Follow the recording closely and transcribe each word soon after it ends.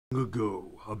Long ago,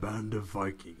 a band of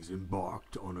Vikings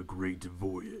embarked on a great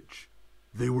voyage.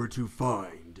 They were to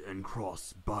find and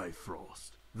cross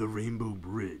Bifrost, the Rainbow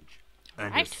Bridge,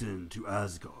 and ascend to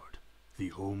Asgard, the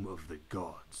home of the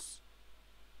gods.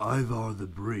 Ivar the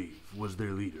Brave was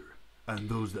their leader, and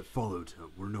those that followed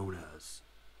him were known as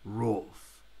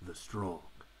Rolf the Strong,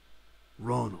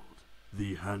 Ronald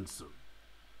the Handsome,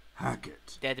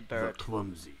 Hackett the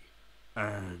Clumsy,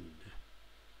 and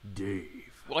Dave.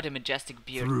 What a majestic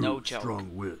beard, Through no joke.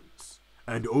 strong winds,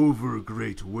 and over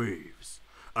great waves,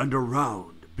 and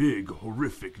around big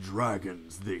horrific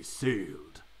dragons they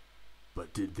sailed.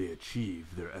 But did they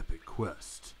achieve their epic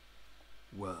quest?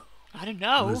 Well, I don't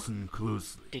know. Listen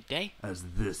closely. Did they?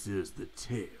 As this is the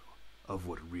tale of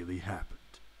what really happened.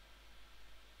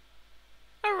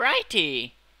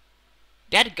 Alrighty.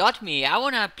 That got me. I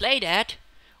wanna play that.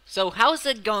 So how's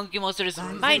it going, Game Monsters?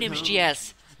 My name is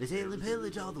GS. They sail and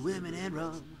pillage all the women and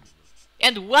rum.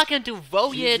 And welcome to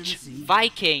Voyage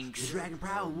Vikings.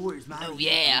 Oh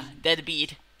yeah, that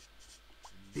beat.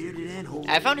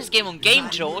 I found this game on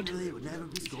GameJolt.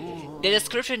 The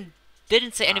description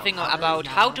didn't say anything about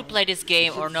how to play this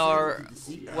game or nor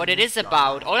what it is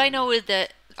about. All I know is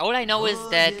that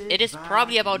it is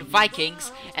probably about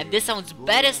Vikings, and this sounds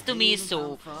badass to me,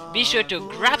 so be sure to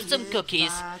grab some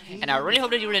cookies, and I really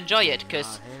hope that you will enjoy it,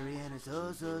 cause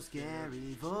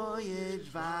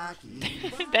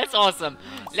that's awesome.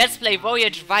 Let's play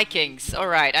Voyage Vikings.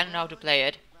 Alright, I don't know how to play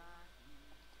it.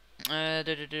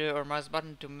 Or mouse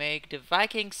button to make the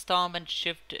Vikings stomp and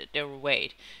shift their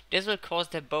weight. This will cause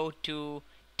the boat to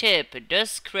tip,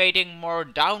 thus creating more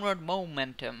downward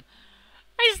momentum.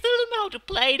 I still don't know how to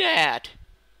play that.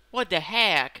 What the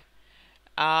heck?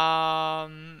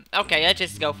 Okay, let's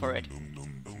just go for it.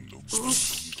 I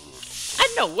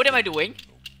don't know, what am I doing?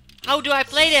 How do I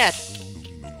play that?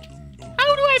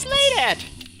 How do I play that?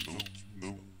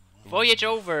 Voyage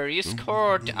over, you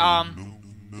scored,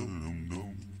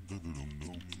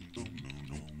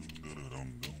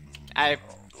 I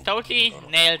totally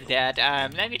nailed that.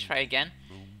 Let me try again.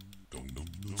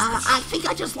 I think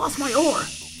I just lost my oar.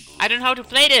 I don't know how to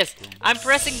play this. I'm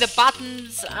pressing the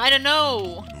buttons. I don't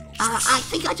know. I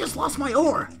think I just lost my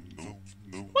oar.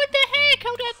 What the heck?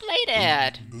 How do I play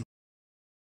that?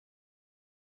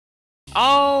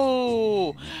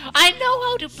 Oh, I know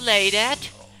how to play that.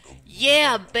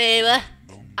 Yeah, baby.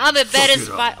 I'm a BADASS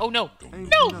Viking. Oh no.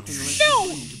 No.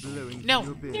 No.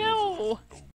 No. No.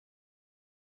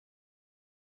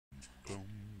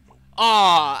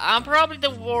 Aw, I'm probably the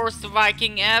worst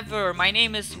Viking ever. My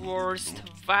name is Worst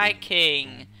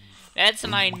Viking. That's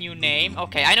my new name.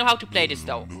 Okay, I know how to play this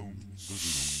though.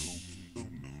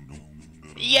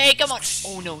 Yay, come on.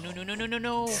 Oh no, no, no, no, no, no,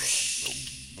 no.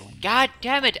 God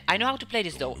damn it. I know how to play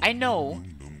this though. I know.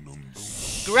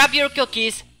 Grab your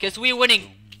cookies, cause we're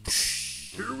winning.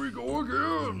 Here we go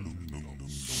again.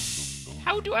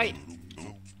 How do I...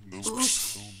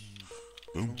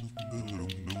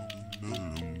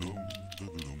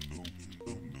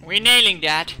 We're nailing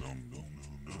that.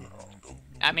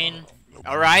 I mean,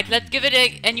 alright, let's give it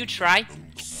a new try.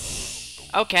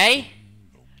 Okay.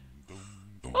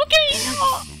 Okay!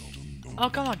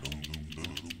 Oh, come on.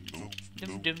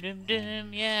 Dum dum dum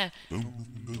dum, yeah.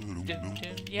 Dum dum,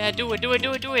 yeah, do it, do it,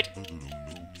 do it, do it.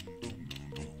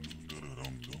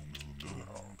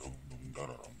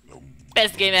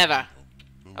 Best game ever.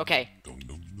 Okay.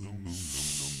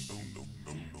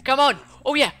 Come on!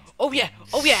 Oh yeah! Oh yeah!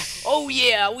 Oh yeah! Oh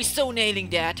yeah! We're so nailing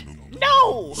that!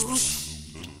 No!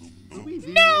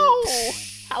 No!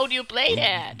 How do you play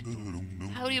that?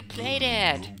 How do you play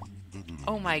that?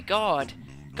 Oh my god!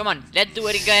 Come on, let's do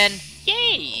it again!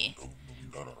 Yay!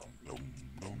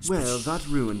 Well, that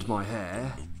ruined my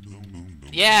hair.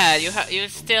 Yeah, you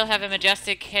still have a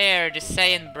majestic hair, just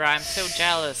saying, bro. I'm so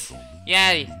jealous.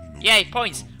 Yay! Yay!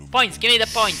 Points! Points! Give me the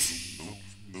points!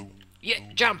 Yeah!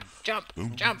 Jump! Jump!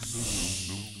 Jump!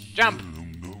 Jump!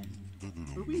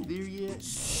 Are we there yet?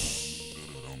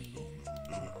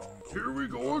 Here we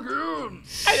go again.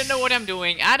 I don't know what I'm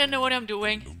doing. I don't know what I'm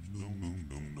doing.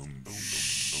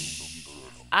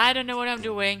 I don't know what I'm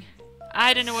doing.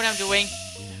 I don't know what I'm doing.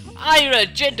 I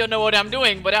legit don't know what I'm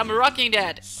doing, but I'm rocking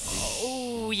that.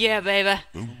 Oh yeah, baby.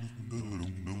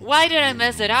 Why did I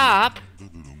mess it up?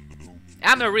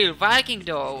 I'm a real Viking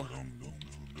though.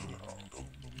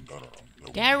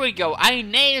 There we go. I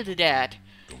nailed that.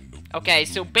 Okay,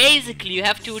 so basically you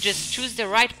have to just choose the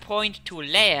right point to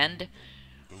land,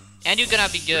 and you're gonna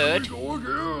be good.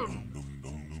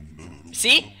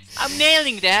 See? I'm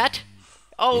nailing that.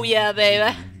 Oh yeah,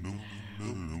 baby.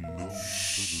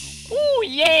 Oh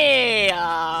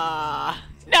yeah.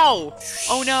 No.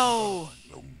 Oh no.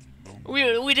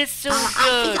 We did so I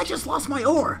think I good. just lost my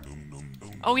oar.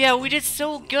 Oh yeah, we did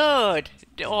so good.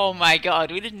 Oh my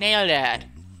god, we did nail that.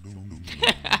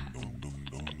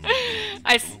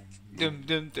 Dum,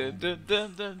 dum, dum, dum,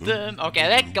 dum, dum, dum. Okay,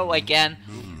 let's go again.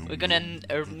 We're gonna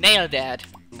nail that.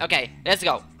 Okay, let's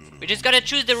go. We just gotta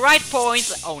choose the right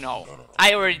points. Oh no,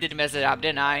 I already did mess it up,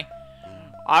 didn't I?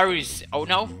 Oh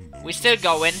no, we're still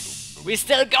going. We're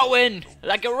still going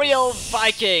like a real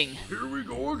Viking. Here we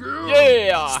go again.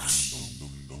 Yeah.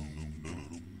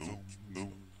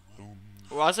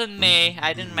 Wasn't me.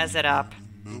 I didn't mess it up.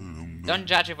 Don't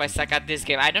judge if I suck at this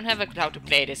game. I don't have a clue how to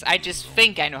play this. I just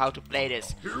think I know how to play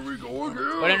this. Here we go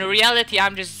again. But in reality,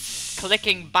 I'm just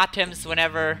clicking buttons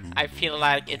whenever I feel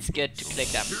like it's good to click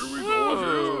them. Here we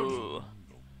go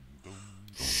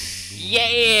again.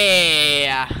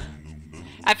 Yeah.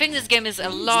 I think this game is a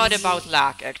lot about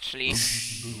luck, actually.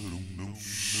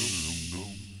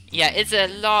 Yeah, it's a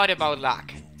lot about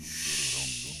luck.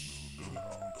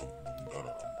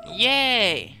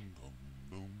 Yay!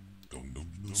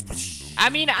 I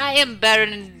mean, I am better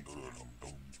than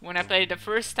when I played the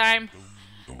first time.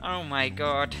 Oh my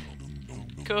god.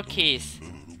 Cookies.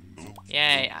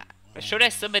 Yay. Should I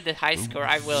submit the high score?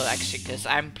 I will actually, because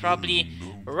I'm probably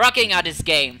rocking at this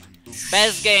game.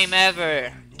 Best game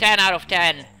ever. 10 out of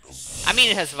 10. I mean,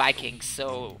 it has Vikings,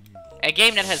 so a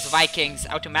game that has Vikings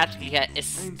automatically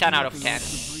is 10 out of 10.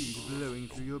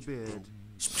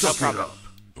 No problem.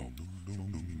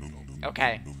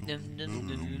 Okay.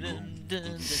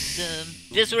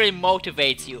 This really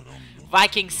motivates you.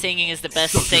 Viking singing is the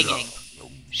best singing.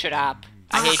 Shut up.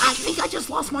 I hate I think I just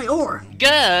lost my oar.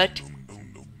 Good.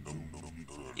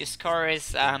 Your score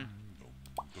is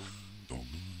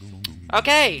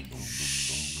okay.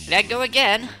 Let's go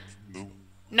again.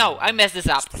 No, I messed this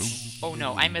up. Oh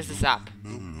no, I messed this up.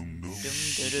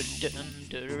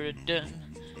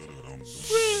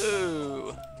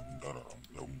 Woo.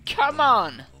 Come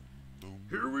on.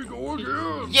 Here we go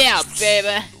again. Yeah,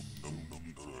 baby.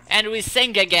 And we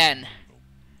sing again.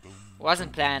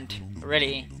 Wasn't planned,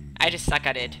 really. I just suck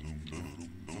at it.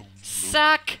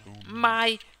 Suck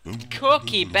my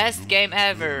cookie. Best game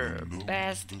ever.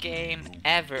 Best game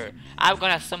ever. I'm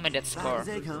gonna summon that score.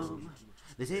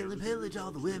 They sail and pillage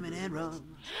all the women and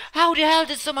rum. How the hell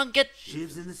did someone get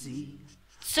Ships in the sea.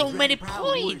 so many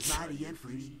points?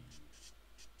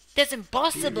 That's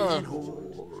impossible.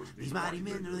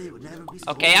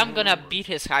 Okay, I'm gonna beat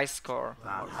his high score.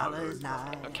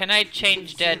 Can I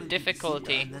change the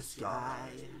difficulty?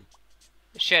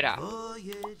 Shut up.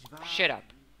 Shut up.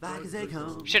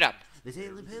 Shut up.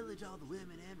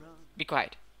 Be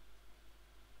quiet.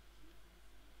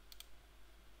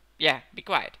 Yeah, be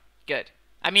quiet. Good.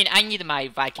 I mean, I need my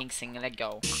Viking sing. Let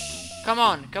go. Come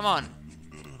on, come on.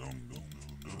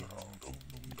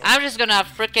 I'm just gonna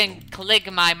freaking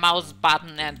click my mouse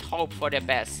button and hope for the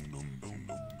best.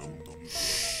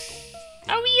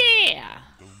 Oh yeah!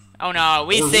 Oh no,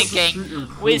 we're sinking.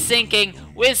 We're sinking.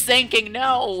 We're sinking.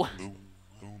 No!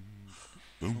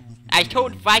 I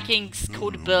thought Vikings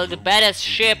could build badass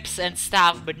ships and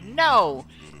stuff, but no!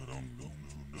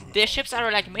 Their ships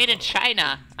are like made in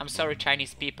China. I'm sorry,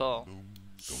 Chinese people.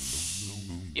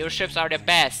 Your ships are the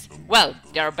best. Well,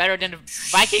 they are better than the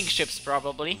Viking ships,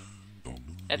 probably.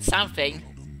 That's something.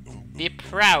 Be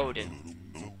proud.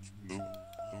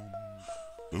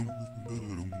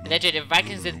 Legit, if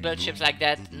Vikings did build ships like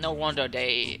that, no wonder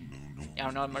they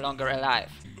are no longer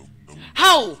alive.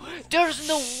 How? There's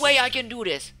no way I can do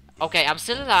this. Okay, I'm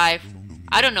still alive.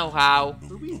 I don't know how.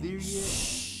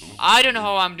 I don't know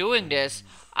how I'm doing this.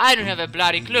 I don't have a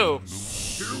bloody clue.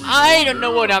 I don't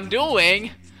know what I'm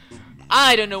doing.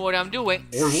 I don't know what I'm doing.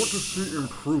 I want to see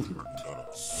improvement.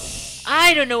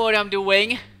 I don't know what I'm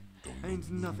doing. Ain't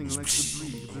nothing like the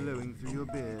breeze blowing through your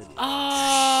beard.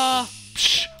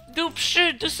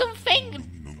 Do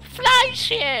something. Fly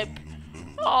ship.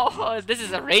 Oh, this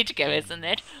is a rage game, isn't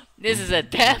it? This is a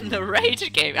damn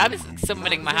rage game. I'm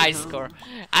submitting my high score.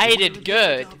 I did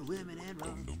good.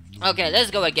 Okay,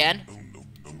 let's go again.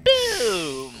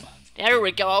 Boom. There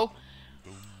we go.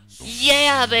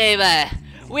 Yeah, baby.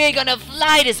 We're gonna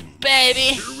fly this,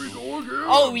 baby. Here we go again.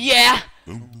 Oh, yeah.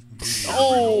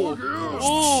 Oh.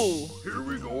 Ooh. Here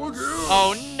we go again.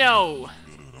 Oh, no.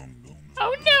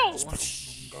 Oh, no.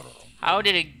 How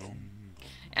did it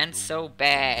end so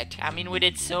bad? I mean, we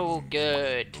did so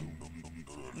good.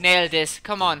 Nail this.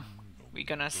 Come on. We're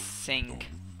gonna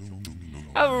sink.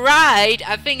 Alright.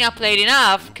 I think I played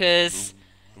enough, because...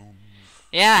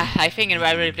 yeah, I think I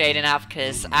really played enough,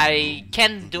 because I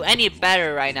can't do any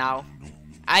better right now.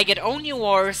 I get only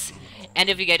worse, and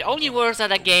if you get only worse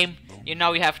at a game, you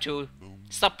know you have to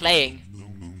stop playing.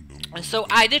 So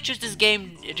I did choose this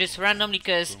game just randomly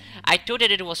because I thought that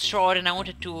it was short and I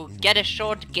wanted to get a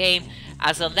short game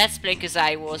as a let's play, because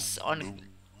I was on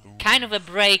kind of a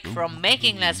break from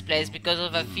making let's plays because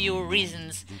of a few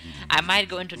reasons. I might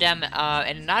go into them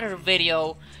in another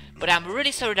video, but I'm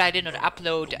really sorry that I did not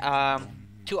upload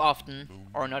too often,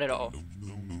 or not at all.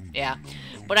 Yeah,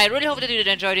 but I really hope that you did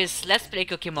enjoy this Let's Play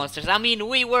Cookie Monsters. I mean,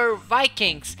 we were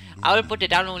Vikings. I will put the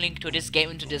download link to this game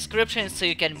in the description so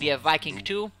you can be a Viking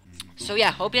too. So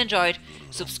yeah, hope you enjoyed.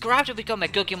 Subscribe to become a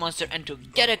Cookie Monster and to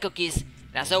get the cookies.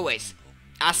 And as always,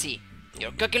 I'll see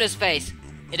your cookieless face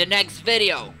in the next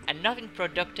video. And nothing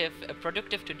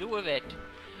productive to do with it.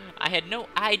 I had no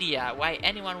idea why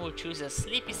anyone would choose a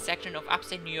sleepy section of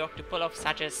upstate New York to pull off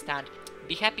such a stunt.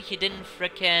 Be happy he didn't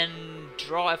frickin'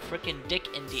 draw a frickin'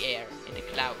 dick in the air, in the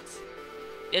clouds.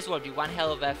 This would be one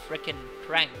hell of a frickin'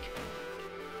 prank.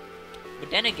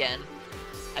 But then again,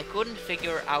 I couldn't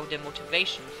figure out the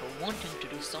motivation for wanting to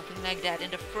do something like that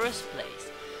in the first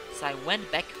place. So I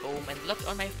went back home and looked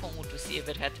on my phone to see if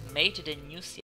it had made the new series.